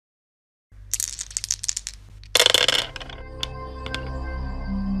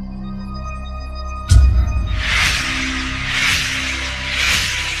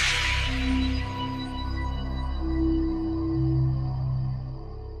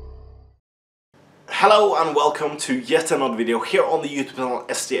Hello and welcome to yet another video here on the YouTube channel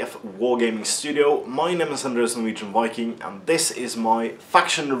STF Wargaming Studio. My name is Andreas Norwegian Viking and this is my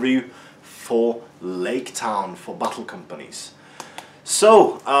faction review for Lake Town for Battle Companies.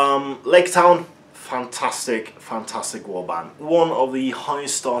 So, Lake Town, fantastic warband. One of the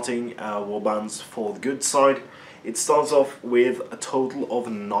highest starting warbands for the good side. It starts off with a total of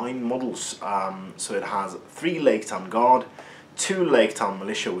 9 models. So it has 3 Lake Town Guard, 2 Lake Town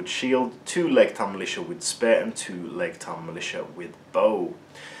Militia with shield, 2 Lake Town Militia with spear, and 2 Lake Town Militia with bow.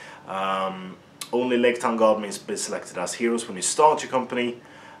 Only Lake Town Guard may be selected as heroes when you start your company,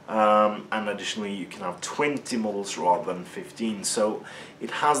 and additionally you can have 20 models rather than 15, so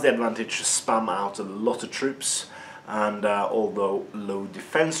it has the advantage to spam out a lot of troops, and although low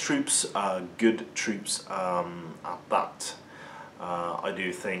defense troops are good troops at that. I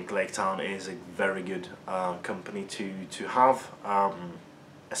do think Lake Town is a very good company to have,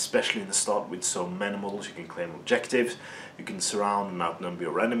 especially in the start with so many models. You can claim objectives, you can surround and outnumber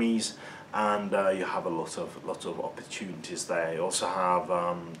your enemies, and you have a lot of opportunities there. You also have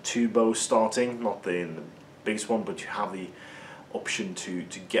 2 bows starting, not the biggest one, but you have the option to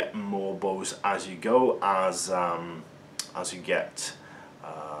get more bows as you go, as you get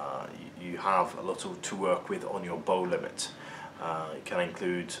you have a lot to work with on your bow limit. You can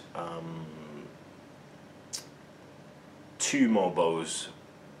include 2 more bows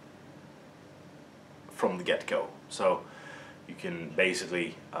from the get-go. So you can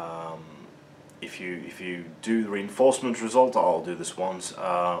basically, if you do the reinforcement result, I'll do this once.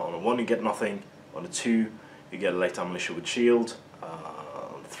 On a 1 you get nothing. On a 2 you get a Lake Town Militia with shield.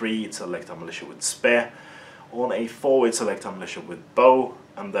 On a 3 it's a Lake Town Militia with spear. On a 4 it's a Lake Town Militia with bow,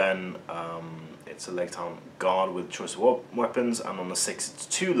 and then it's a Lake Town Guard with choice of weapons, and on the 6 it's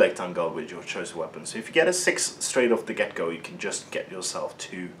 2 Lake Town Guard with your choice of weapons. So if you get a 6 straight off the get-go, you can just get yourself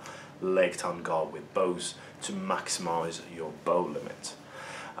 2 Lake Town Guard with bows to maximize your bow limit.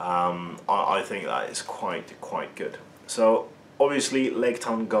 I think that is quite good. So obviously Lake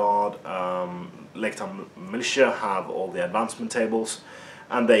Town Guard, Lake Town Militia have all the advancement tables,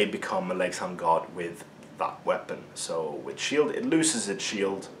 and they become a Lake Town Guard with that weapon. So with shield, it loses its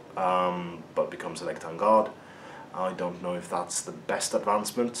shield, but becomes a Lake Town Guard. I don't know if that's the best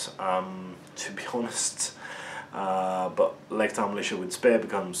advancement, to be honest. But Lake Town Militia with spear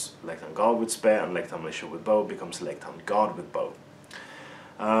becomes Lake Town Guard with spear, and Lake Town Militia with bow becomes Lake Town Guard with bow.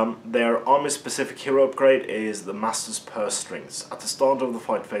 Their army-specific hero upgrade is the Master's Purse Strings. At the start of the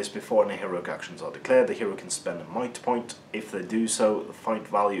fight phase, before any heroic actions are declared, the hero can spend a might point. If they do so, the fight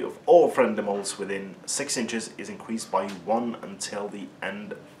value of all friendly models within 6 inches is increased by 1 until the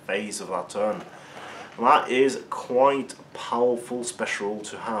end phase of that turn. That is quite a powerful special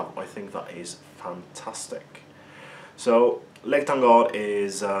to have. I think that is fantastic. So Lake Town Guard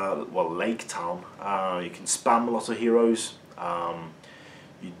is, well, Lake Town. You can spam a lot of heroes.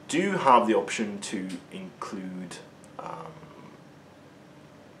 You do have the option to include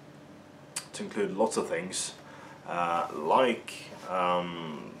lots of things, like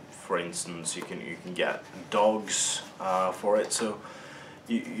for instance, you can get dogs for it. So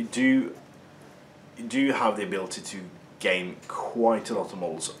you do have the ability to gain quite a lot of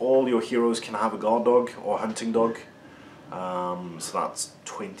models. All your heroes can have a guard dog or hunting dog. So that's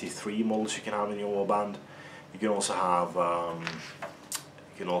 23 models you can have in your warband. You can also have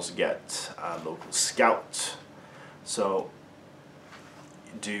you can also get a local scout, so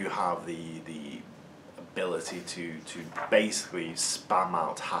you do have the ability to basically spam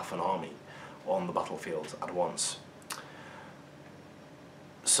out half an army on the battlefield at once.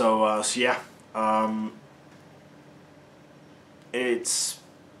 So yeah, it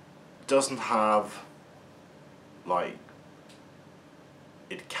doesn't have, like,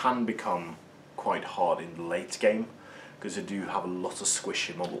 it can become quite hard in the late game, because you do have a lot of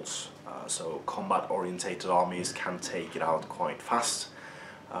squishy models, so combat orientated armies can take it out quite fast,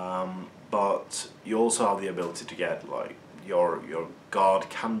 but you also have the ability to get, like, your guard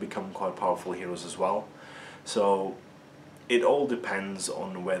can become quite powerful heroes as well. So it all depends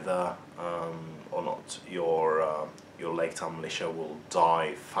on whether or not your Lake Town Militia will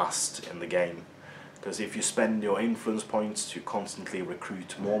die fast in the game, because if you spend your influence points to constantly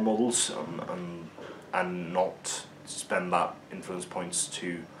recruit more models and not spend that influence points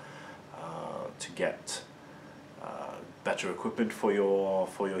to get better equipment for your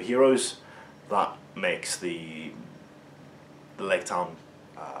heroes, that makes the Lake Town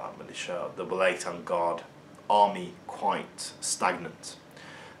Militia, the Lake Town Guard army quite stagnant.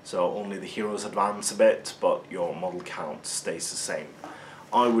 So only the heroes advance a bit, but your model count stays the same.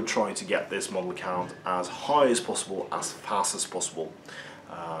 I would try to get this model count as high as possible, as fast as possible,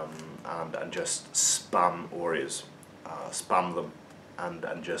 and just spam warriors, spam them,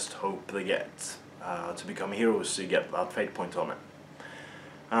 and just hope they get to become heroes, so you get that fate point on it.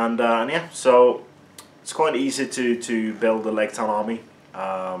 And yeah, so it's quite easy to build a Lake Town army,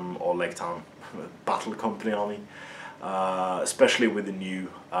 or Lake Town Battle Company army, especially with the new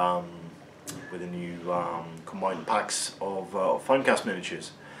combined packs of Finecast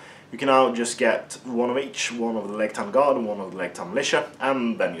miniatures. You can now just get one of each, one of the Lake Town Guard and one of the Lake Town Militia,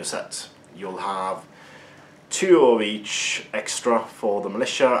 and then you're set. You'll have 2 of each extra for the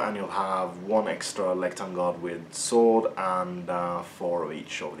Militia, and you'll have 1 extra Lake Town Guard with sword, and 4 of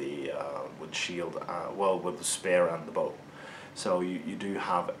each of the with shield, well, with the spear and the bow. So you do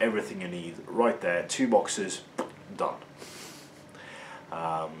have everything you need right there, 2 boxes, done.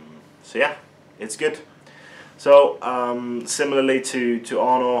 So yeah, it's good. So similarly to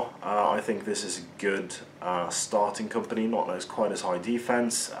Arnor, I think this is a good starting company. Not as quite as high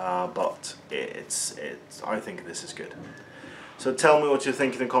defense, but I think this is good. So tell me what you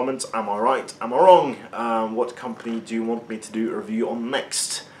think in the comments. Am I right? Am I wrong? What company do you want me to do a review on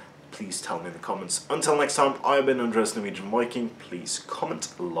next? Please tell me in the comments. Until next time, I've been Andreas Norwegian Viking. Please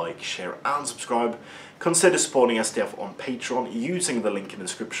comment, like, share and subscribe. Consider supporting STF on Patreon using the link in the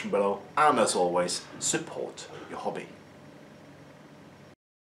description below. And as always, support your hobby.